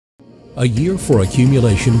A Year for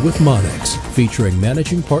Accumulation with Monex, featuring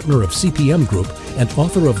managing partner of CPM Group and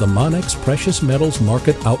author of the Monex Precious Metals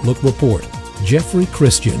Market Outlook Report, Jeffrey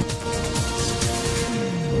Christian.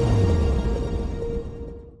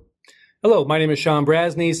 Hello, my name is Sean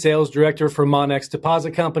Brasney, Sales Director for Monex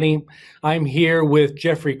Deposit Company. I'm here with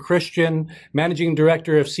Jeffrey Christian, Managing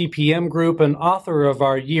Director of CPM Group and author of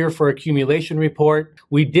our Year for Accumulation report.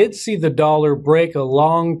 We did see the dollar break a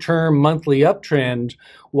long-term monthly uptrend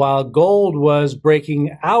while gold was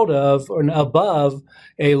breaking out of or above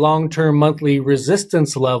a long-term monthly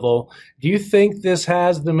resistance level. Do you think this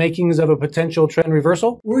has the makings of a potential trend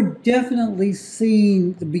reversal? We're definitely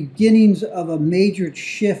seeing the beginnings of a major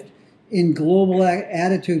shift in global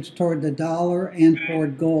attitudes toward the dollar and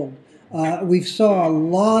toward gold. We saw a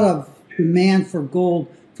lot of demand for gold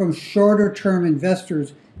from shorter term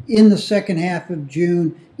investors in the second half of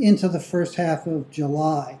June into the first half of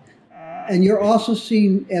July. And you're also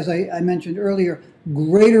seeing, as I mentioned earlier,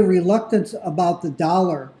 greater reluctance about the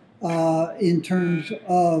dollar in terms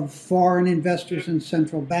of foreign investors and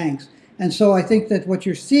central banks. And so I think that what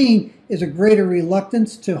you're seeing is a greater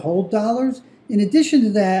reluctance to hold dollars. In addition to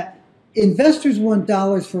that, investors want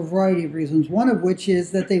dollars for a variety of reasons, one of which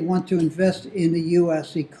is that they want to invest in the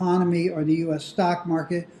U.S. economy or the U.S. stock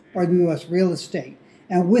market or the U.S. real estate.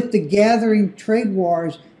 And with the gathering trade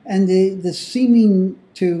wars and the seeming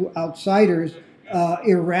to outsiders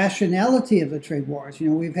irrationality of the trade wars,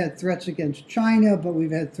 we've had threats against China, but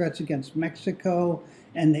we've had threats against Mexico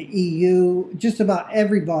and the EU. Just about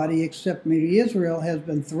everybody except maybe Israel has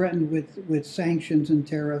been threatened with sanctions and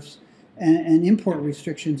tariffs and import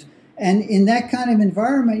restrictions. And in that kind of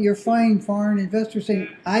environment, you're finding foreign investors saying,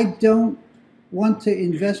 I don't want to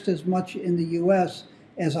invest as much in the U.S.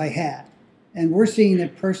 as I had. And we're seeing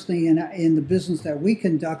it personally in the business that we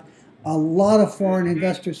conduct. A lot of foreign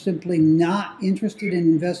investors simply not interested in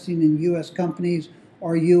investing in U.S. companies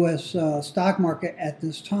or U.S. Stock market at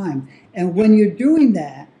this time. And when you're doing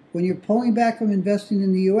that, when you're pulling back from investing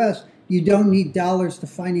in the U.S., you don't need dollars to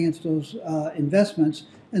finance those investments.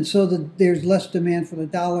 And so there's less demand for the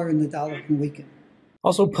dollar, and the dollar can weaken.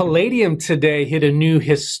 Also, palladium today hit a new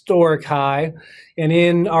historic high. And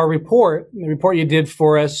in our report, the report you did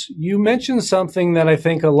for us, you mentioned something that I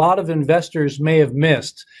think a lot of investors may have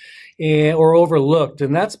missed or overlooked.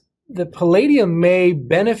 And that's that palladium may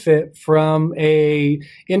benefit from a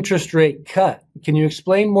interest rate cut. Can you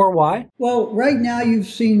explain more why? Well, right now you've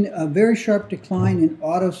seen a very sharp decline in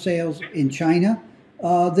auto sales in China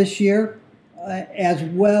this year, as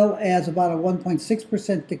well as about a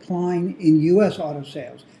 1.6% decline in U.S. auto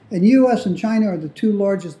sales. And U.S. and China are the two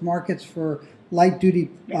largest markets for light-duty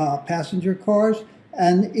passenger cars.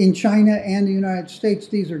 And in China and the United States,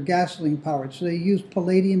 these are gasoline-powered, so they use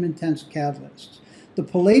palladium-intense catalysts. The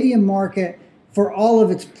palladium market, for all of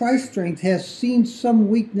its price strength, has seen some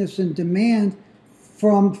weakness in demand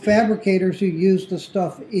from fabricators who use the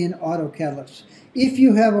stuff in auto catalysts. If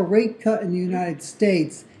you have a rate cut in the United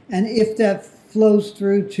States, and if that flows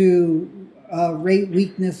through to rate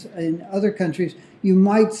weakness in other countries, you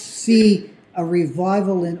might see a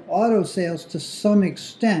revival in auto sales to some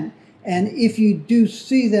extent. And if you do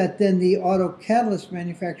see that, then the auto catalyst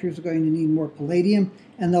manufacturers are going to need more palladium,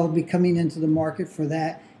 and they'll be coming into the market for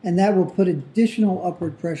that. And that will put additional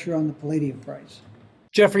upward pressure on the palladium price.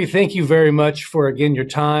 Jeffrey, thank you very much for, again, your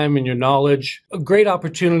time and your knowledge. A great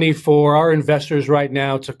opportunity for our investors right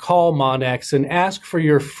now to call Monex and ask for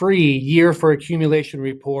your free Year for Accumulation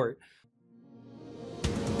report.